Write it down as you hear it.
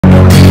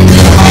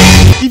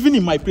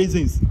even in my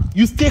presence,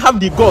 you still have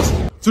the guts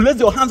to lay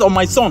your hands on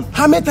my son.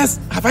 How many times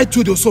have I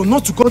told your son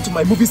not to come to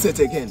my movie set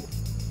again?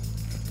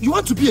 You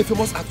want to be a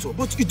famous actor,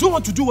 but you don't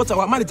want to do what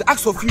our manager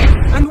asks of you.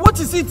 And what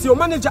is it your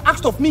manager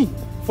asked of me?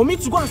 For me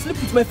to go and sleep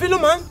with my fellow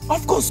man?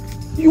 Of course,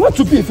 you want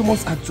to be a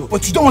famous actor,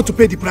 but you don't want to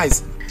pay the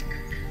price.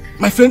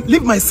 My friend,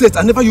 leave my set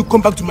and never you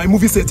come back to my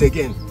movie set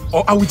again,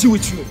 or I will deal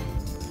with you.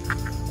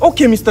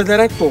 Okay, Mr.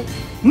 Director.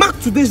 Mark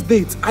today's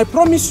date. I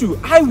promise you,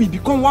 I will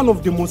become one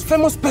of the most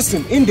famous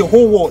person in the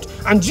whole world,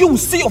 and you will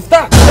see of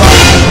that.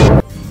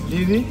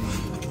 Really?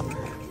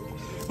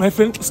 My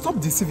friend, stop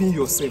deceiving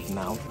yourself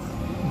now.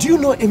 Do you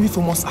know any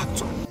famous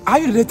actor? Are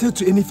you related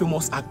to any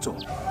famous actor?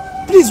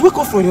 Please wake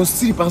up from your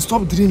sleep and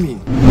stop dreaming.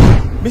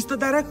 Mr.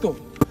 Director,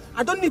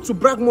 I don't need to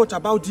brag much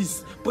about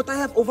this, but I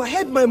have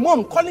overheard my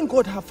mom calling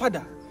God her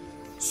father.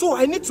 So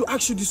I need to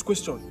ask you this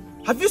question.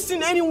 Have you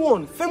seen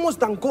anyone famous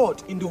than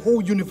God in the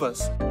whole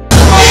universe?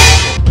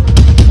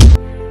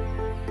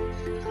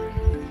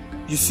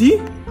 You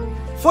see?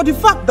 For the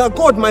fact that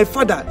God, my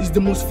father, is the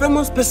most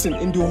famous person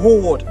in the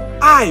whole world,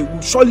 I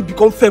will surely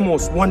become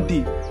famous one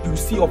day. You will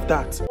see of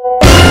that.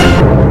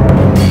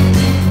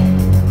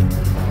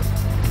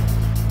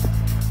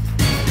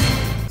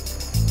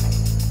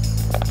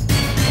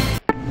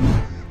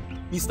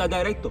 Mr.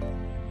 Director,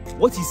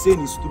 what he's saying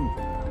is true.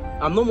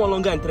 I'm no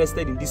longer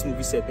interested in this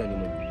movie set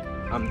anymore.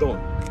 I'm done.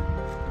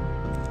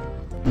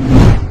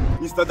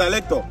 Mr.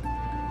 Director,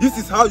 this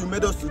is how you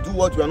made us to do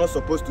what we are not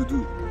supposed to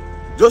do.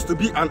 Just to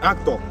be an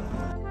actor.